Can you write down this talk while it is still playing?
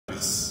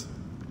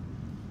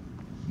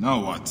Now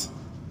what?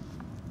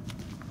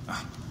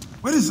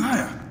 Where is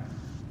Aya?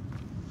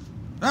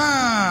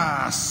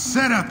 Ah,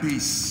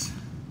 Serapis.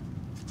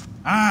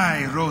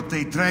 I wrote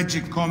a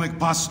tragic comic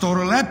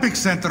pastoral epic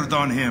centered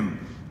on him.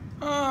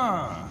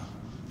 Ah.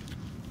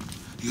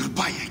 You're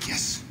by, I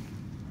guess.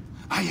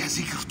 Aya's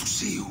eager to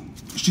see you.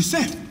 She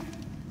said.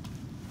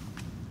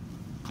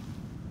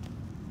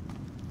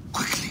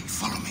 Quickly,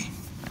 follow me.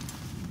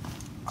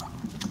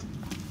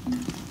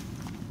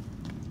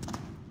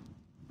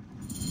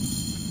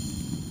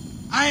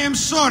 I am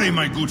sorry,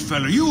 my good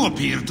fellow. You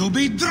appear to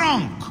be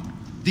drunk.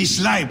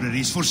 This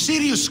library is for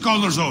serious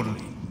scholars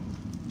only.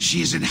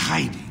 She is in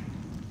hiding.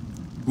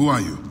 Who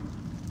are you?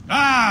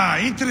 Ah,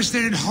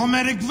 interested in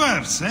Homeric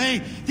verse, eh?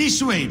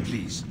 This way,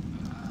 please.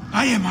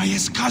 I am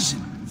Aya's cousin,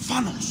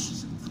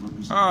 Phanos.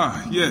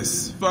 Ah,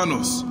 yes,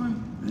 Phanos.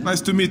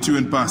 Nice to meet you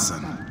in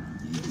person.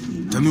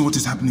 Tell me what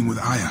is happening with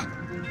Aya.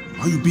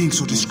 Why are you being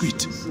so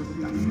discreet?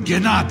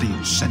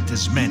 Gennadius sent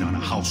his men on a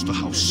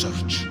house-to-house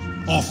search.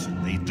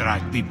 Often they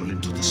drag people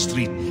into the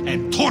street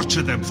and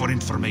torture them for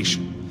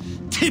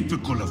information.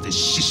 Typical of the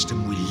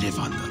system we live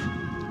under.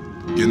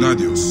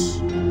 Gennadius.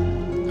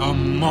 A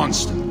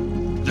monster.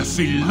 The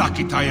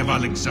Philokitai of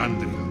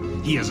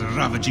Alexandria. He is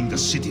ravaging the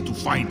city to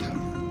find her.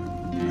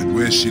 And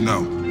where is she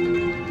now?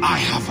 I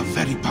have a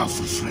very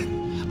powerful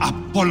friend,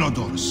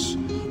 Apollodorus.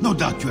 No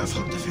doubt you have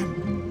heard of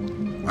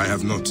him. I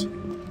have not.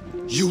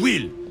 You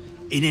will.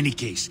 In any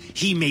case,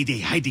 he made a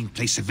hiding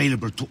place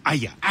available to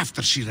Aya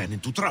after she ran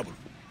into trouble.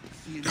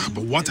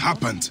 But what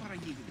happened?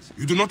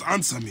 You do not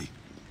answer me.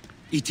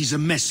 It is a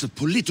mess of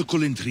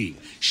political intrigue.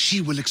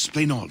 She will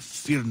explain all,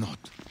 fear not.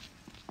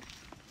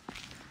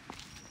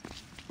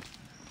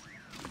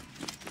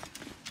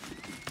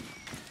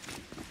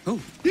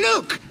 Oh,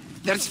 look!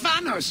 There's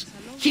Phanos!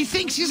 He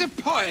thinks he's a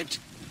poet!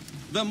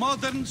 The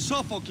modern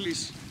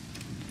Sophocles.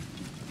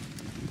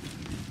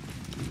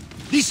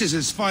 This is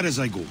as far as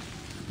I go.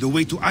 The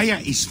way to Aya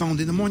is found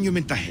in the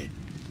monument ahead.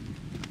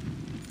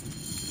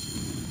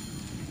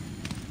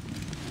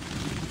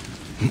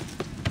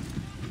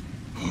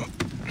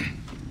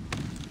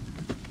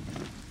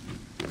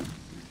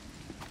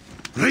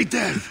 Right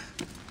there.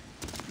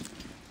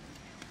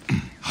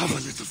 Have a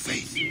little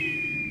faith.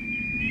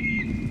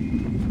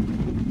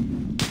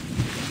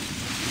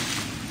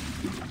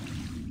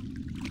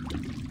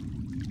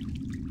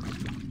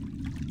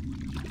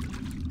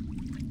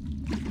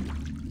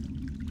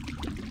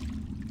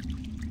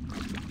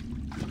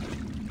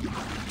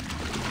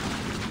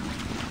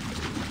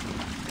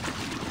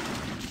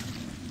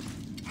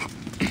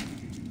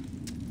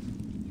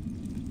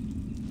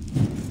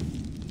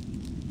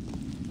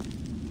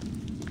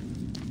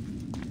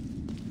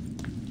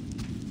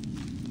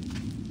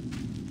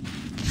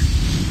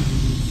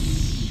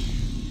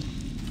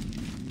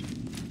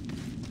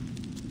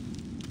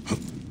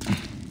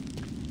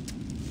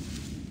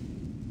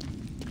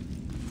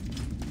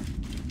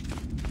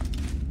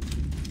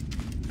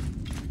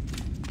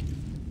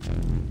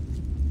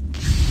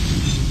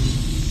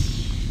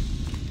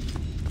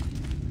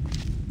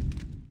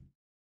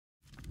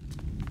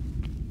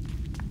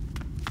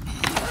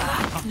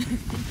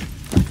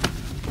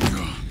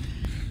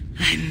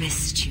 I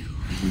missed you.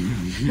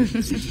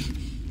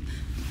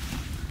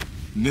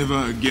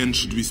 Never again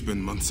should we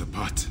spend months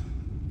apart.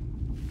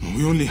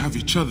 We only have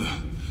each other.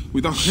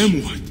 Without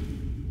him, what?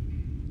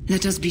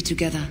 Let us be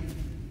together.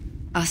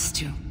 Us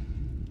two.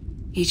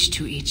 Each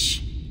to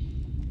each.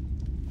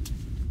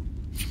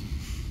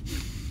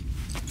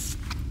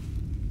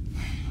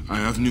 I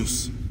have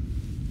news.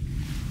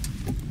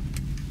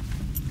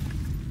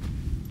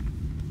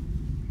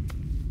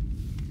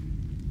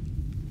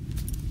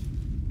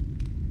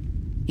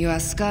 You are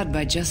scarred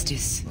by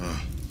justice.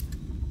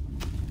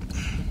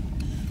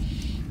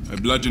 I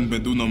bludgeoned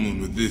Medunamun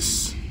with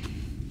this.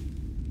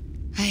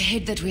 I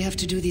hate that we have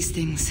to do these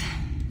things.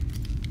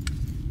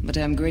 But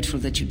I am grateful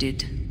that you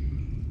did.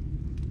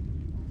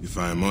 If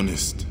I am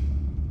honest,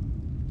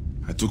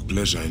 I took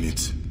pleasure in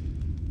it.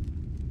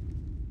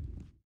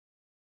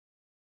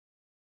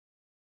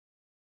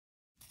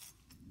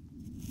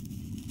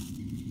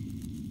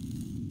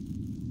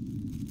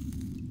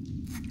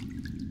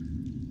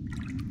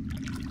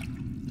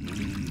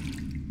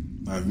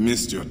 I've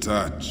missed your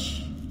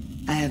touch.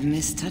 I have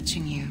missed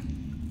touching you.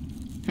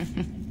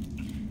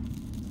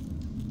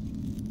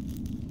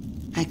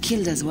 I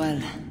killed as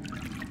well.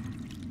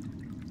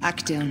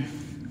 Actaeon.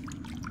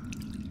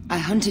 I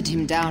hunted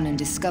him down and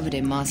discovered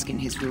a mask in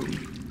his room.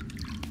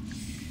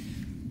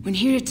 When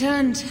he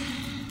returned,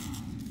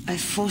 I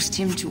forced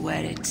him to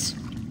wear it.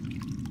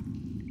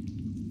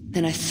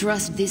 Then I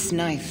thrust this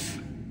knife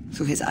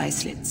through his eye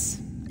slits.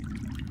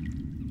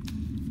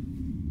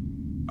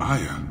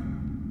 Aya.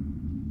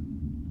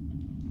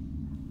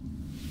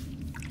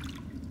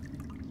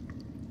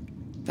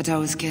 But I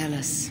was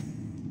careless.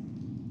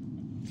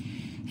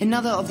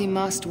 Another of the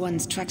masked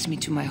ones tracked me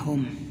to my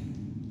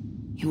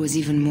home. It was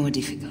even more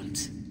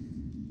difficult.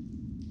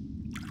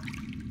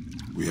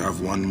 We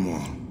have one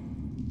more.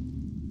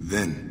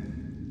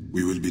 Then,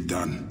 we will be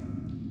done.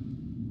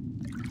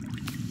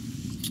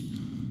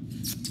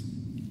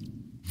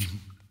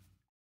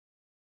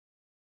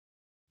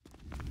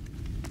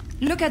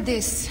 Look at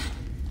this.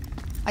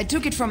 I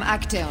took it from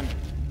Actaeon.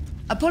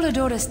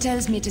 Apollodorus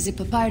tells me it is a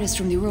papyrus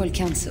from the Royal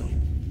Council,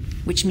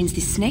 which means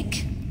the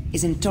snake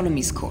is in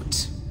Ptolemy's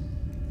court.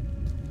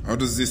 How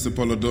does this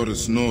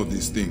Apollodorus know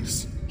these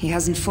things? He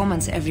has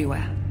informants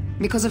everywhere,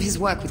 because of his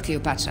work with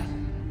Cleopatra.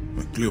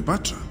 But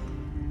Cleopatra?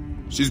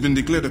 She's been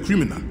declared a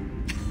criminal.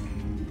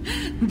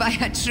 By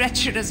her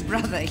treacherous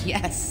brother,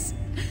 yes.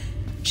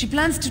 She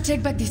plans to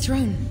take back the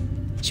throne.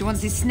 She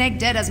wants the snake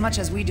dead as much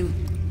as we do.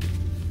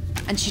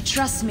 And she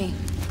trusts me.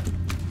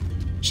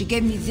 She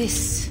gave me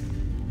this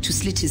to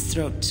slit his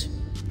throat.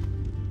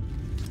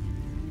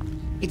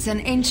 It's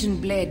an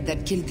ancient blade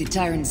that killed the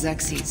tyrant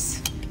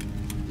Xerxes.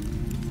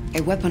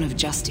 A weapon of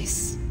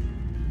justice.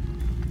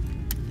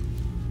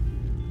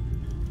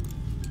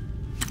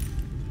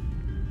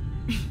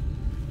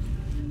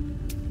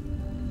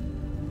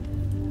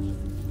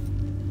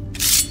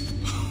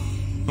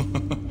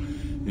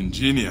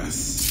 Ingenious.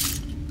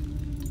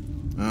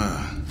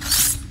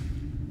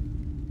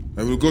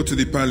 I will go to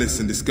the palace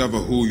and discover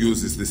who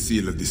uses the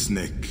seal of the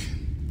snake.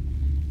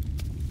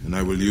 And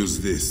I will use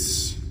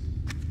this.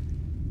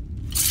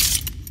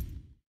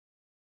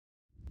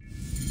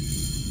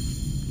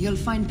 You'll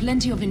find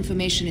plenty of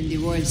information in the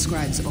Royal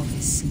Scribe's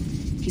office.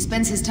 He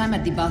spends his time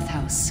at the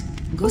bathhouse.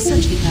 Go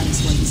search the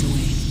palace while he's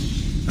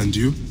away. And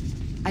you?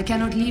 I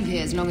cannot leave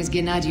here as long as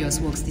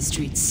Gennadios walks the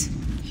streets.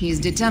 He is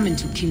determined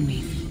to kill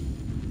me.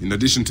 In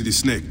addition to the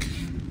snake,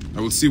 I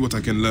will see what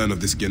I can learn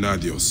of this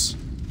Gennadios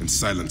and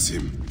silence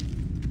him.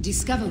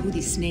 Discover who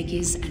the snake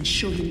is and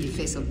show him the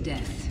face of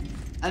death.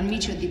 I'll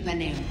meet you at the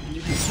Paneo, and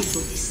you can kill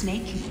both the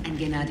snake and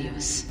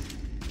Gennadios.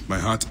 My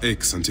heart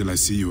aches until I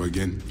see you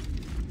again.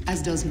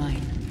 As does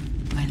mine,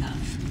 my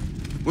love.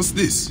 What's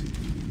this?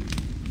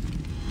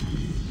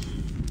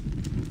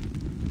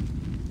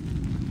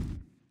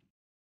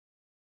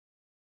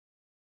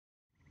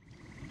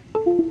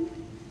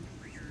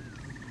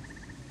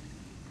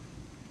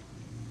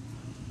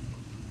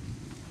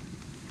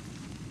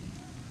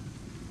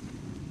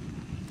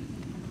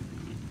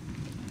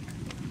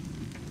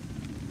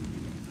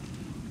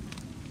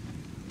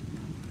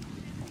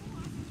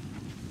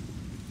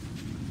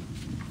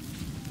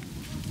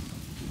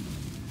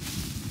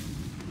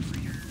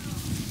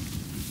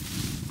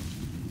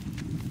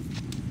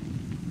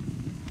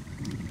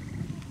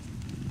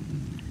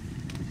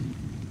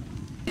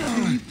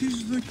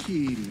 Της δοκί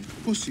είναι.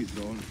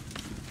 Ποσειδών.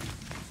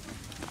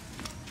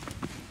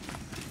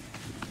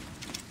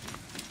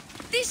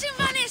 Τι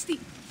συμβανέστη!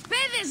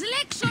 Παιδες,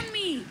 λέξον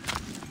μη!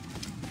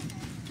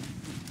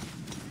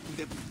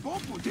 Δε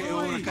πόποτε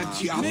ώρα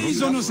κατσιάβρος.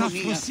 Μέιζονος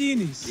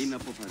αφροσύνης. Είναι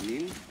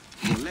αποφανήν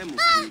πολέμου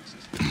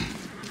πλήξης.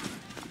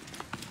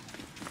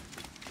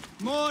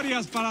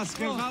 Μόριας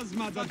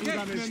παρασκευάσματα του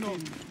Δανεστήν.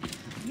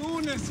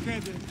 Νούνες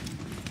χέδε.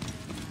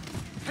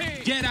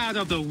 Get out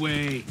of the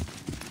way!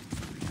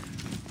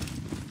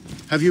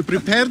 Have you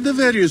prepared the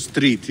various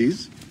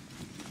treaties?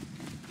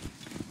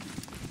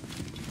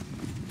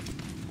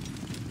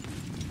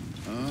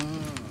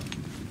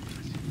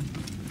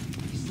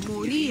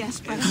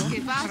 Μουρίας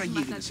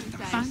παρασκευάσματα του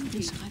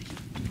Δανεστήν.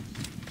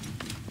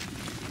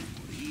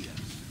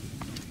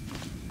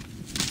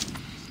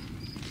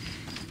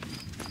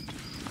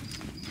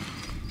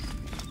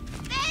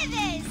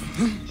 Παιδες!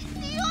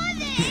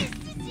 Διόλες!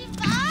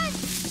 Συμβάς!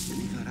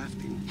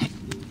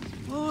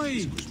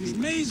 Όχι, της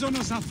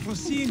μέιζονος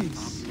αφροσύνης.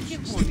 Και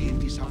πολύ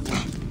της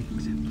αγώνα.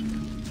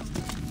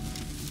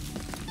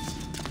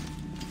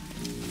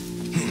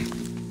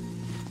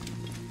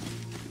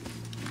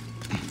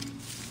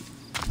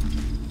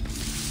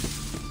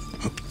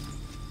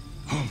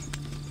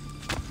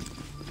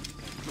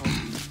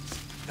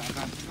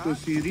 Το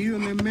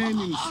θηρίον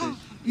εμένυμσε.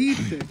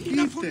 Είτε,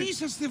 Να είτε.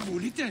 φωνήσαστε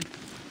βούλετε.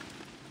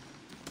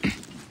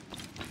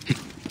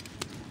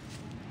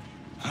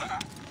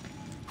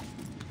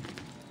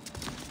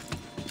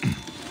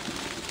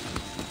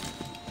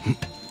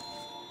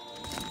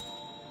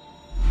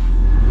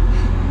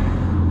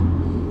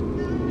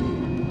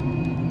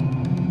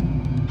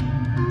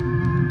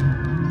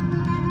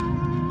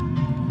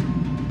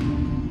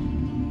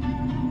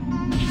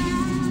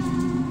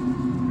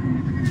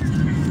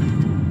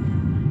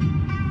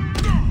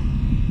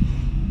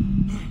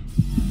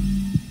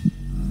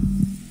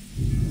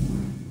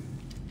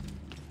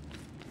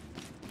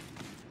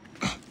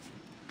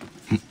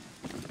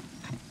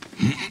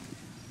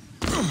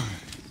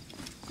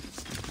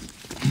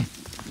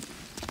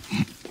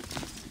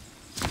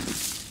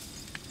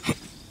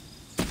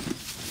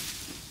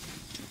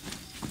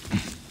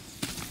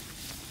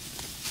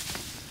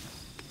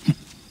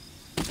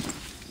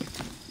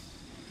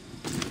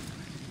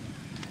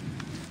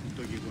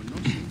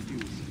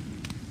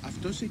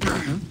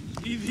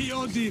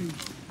 Ιδιότην,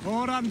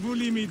 ώραν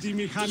βουλήμη τη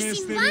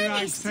μηχανέστερη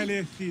να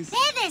εξελέχθεις.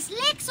 Παιδες,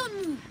 λέξον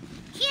μου!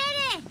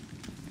 Χαίρε!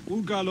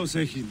 Ου καλός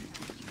έχει.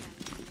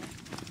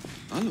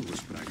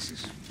 Άλογος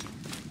πράξης.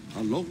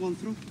 Αλόγου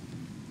ανθρώπου.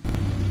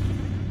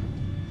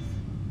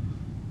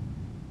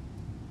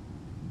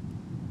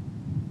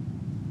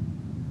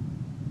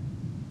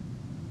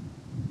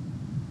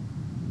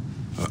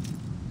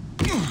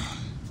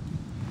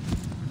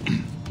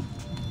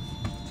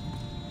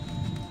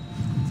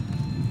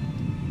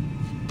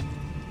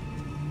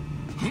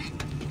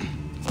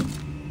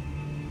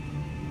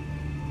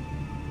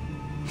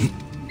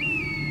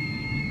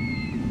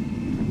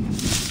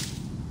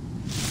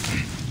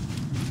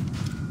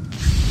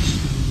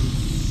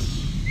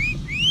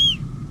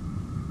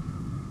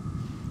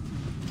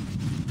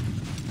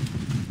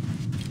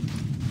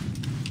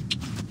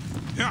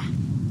 Yeah.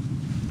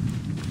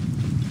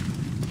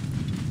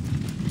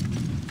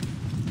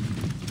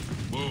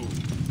 Whoa.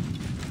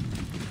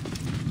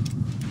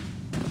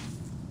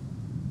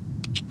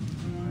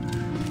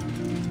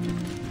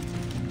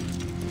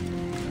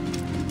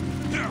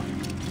 Yeah.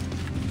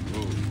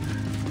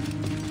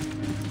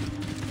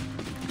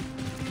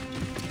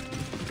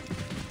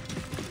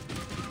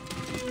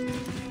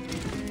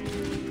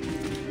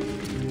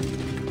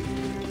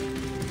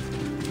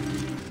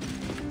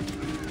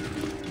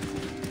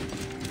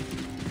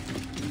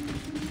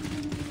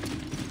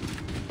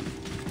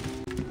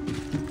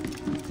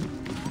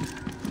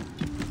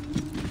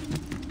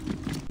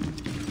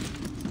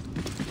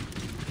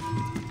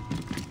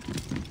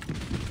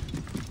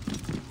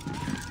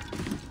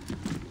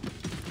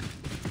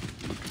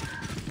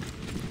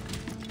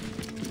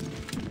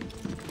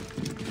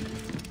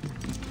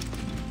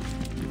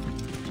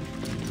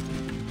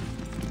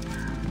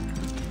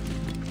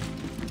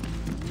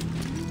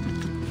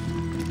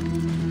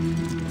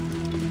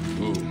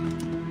 Whoa.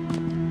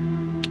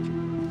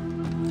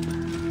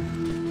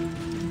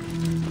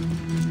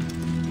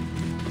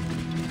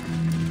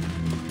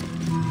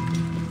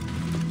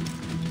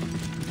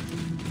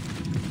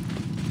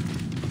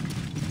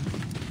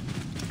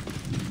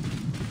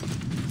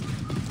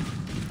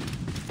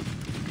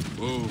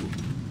 Whoa.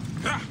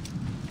 Ha!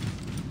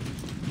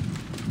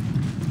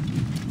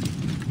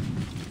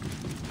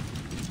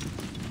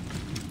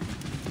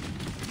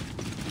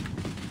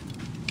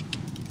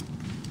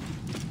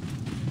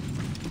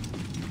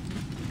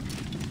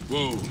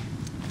 Whoa.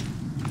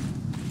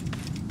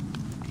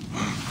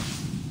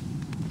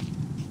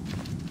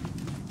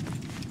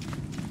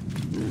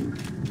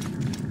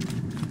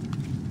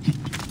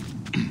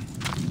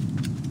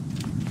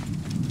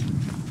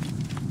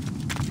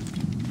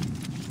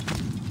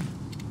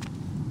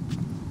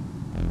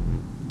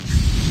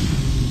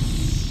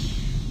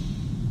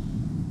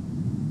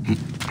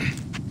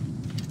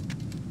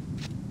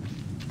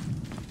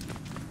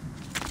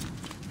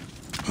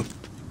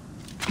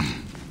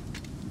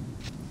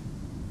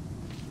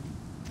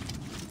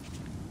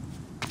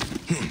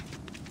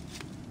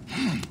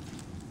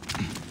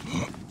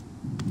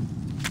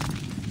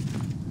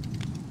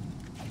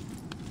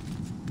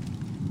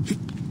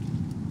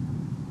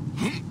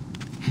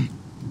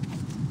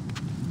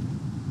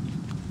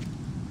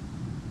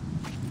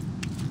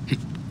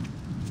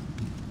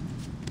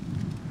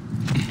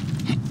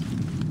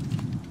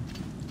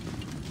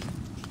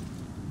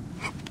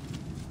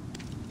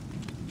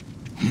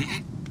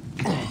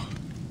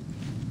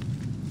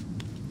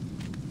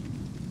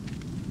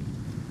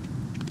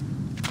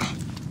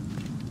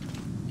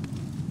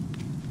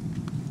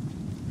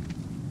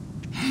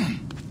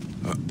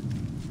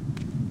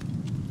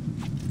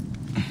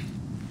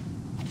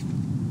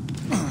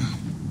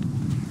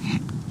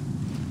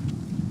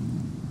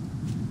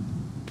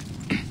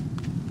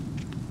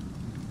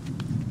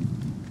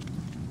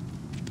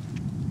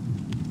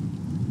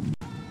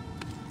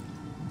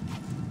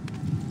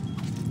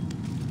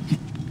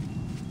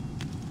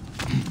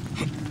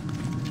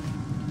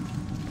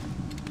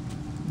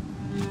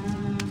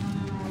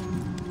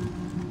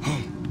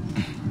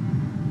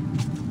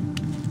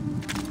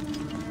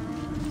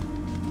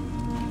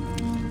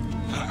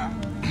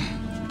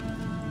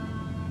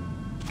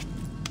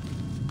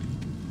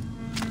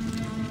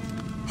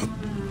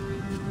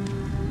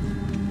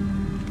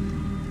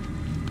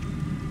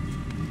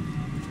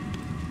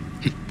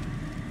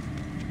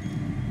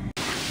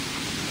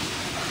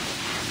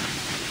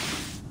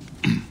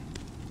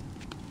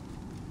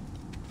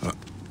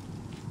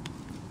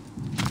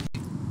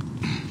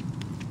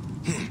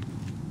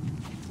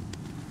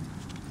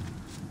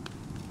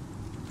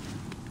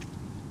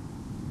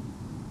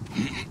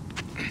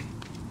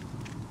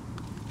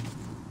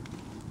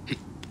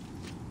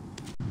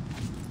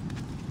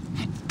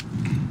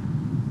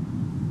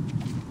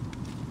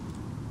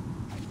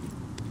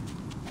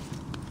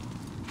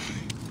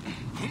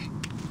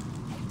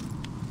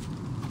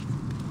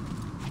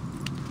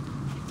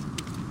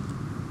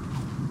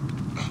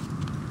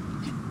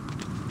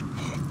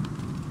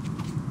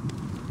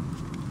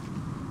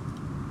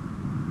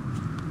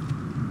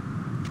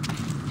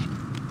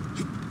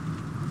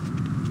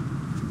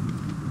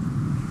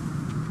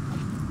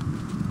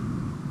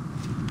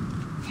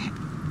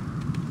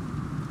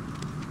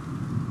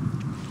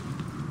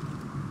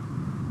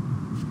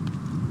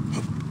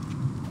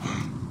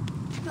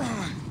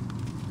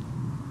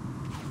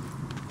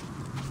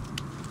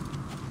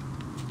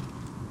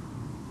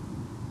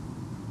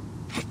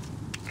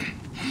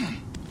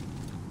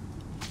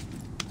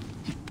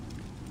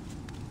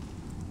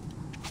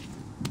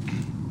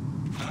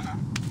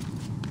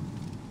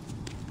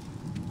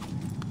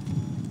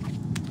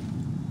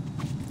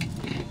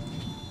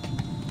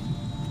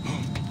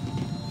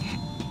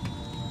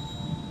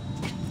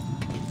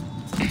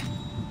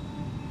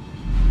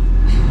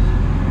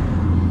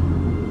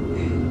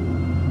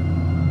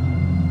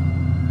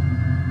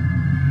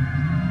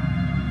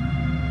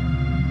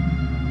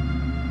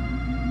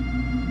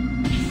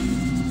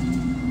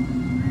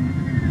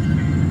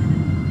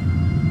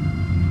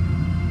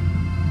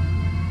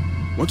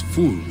 What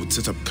fool would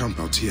set up camp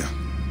out here?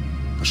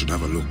 I should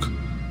have a look.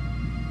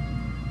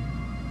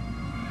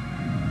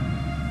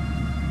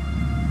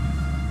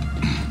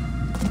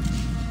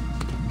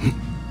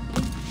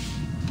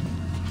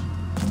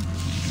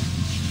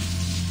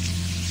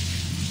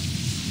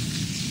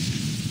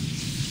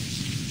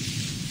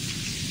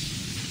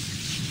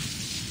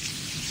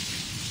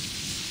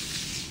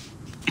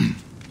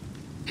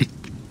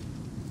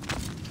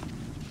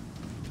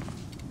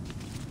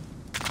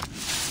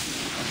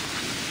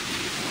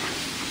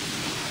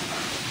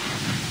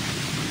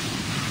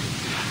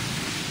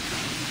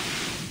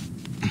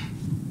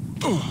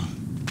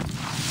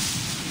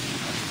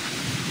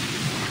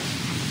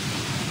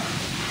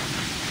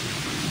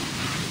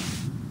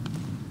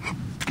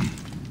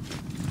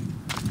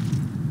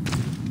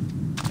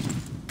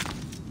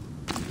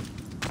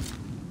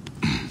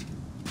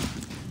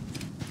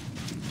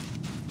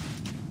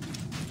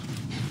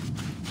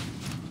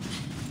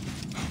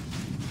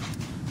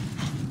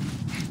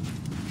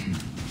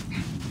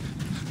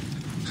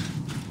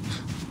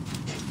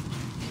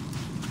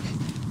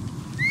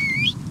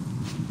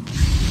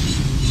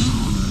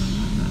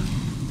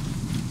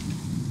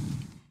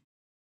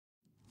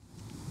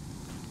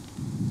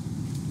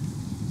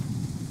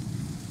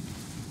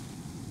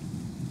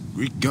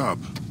 Greek garb.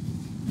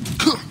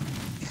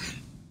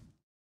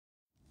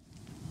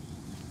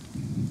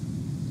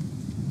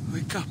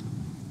 Wake up.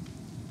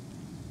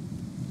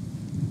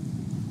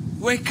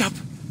 Wake up.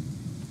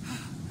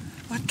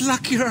 What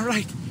luck you're all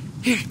right.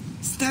 Here,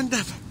 stand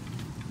up.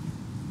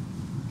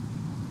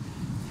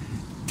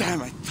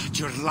 Damn, I thought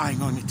you were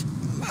lying on it.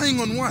 Lying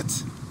on what?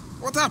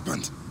 What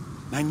happened?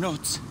 My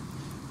notes.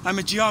 I'm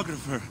a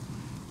geographer.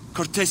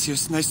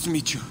 Cortesius, nice to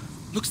meet you.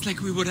 Looks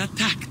like we were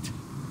attacked.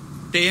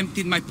 They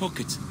emptied my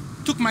pockets.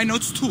 Took my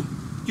notes too.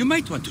 You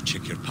might want to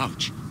check your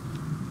pouch.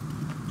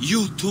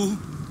 You too?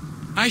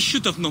 I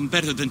should have known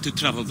better than to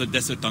travel the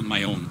desert on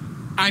my own.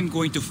 I'm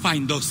going to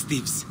find those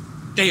thieves.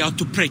 They ought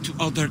to pray to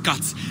all their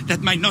gods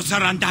that my notes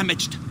are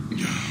undamaged.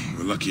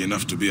 We're lucky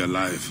enough to be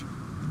alive.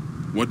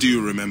 What do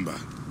you remember?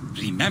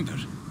 Remember?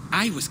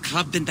 I was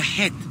clubbed in the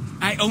head.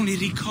 I only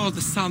recall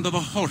the sound of a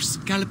horse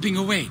galloping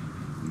away.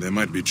 There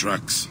might be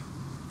tracks.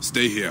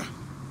 Stay here.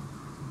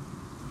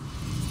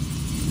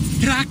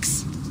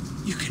 Tracks?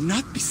 You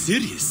cannot be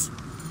serious.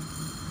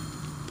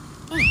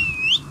 Oh.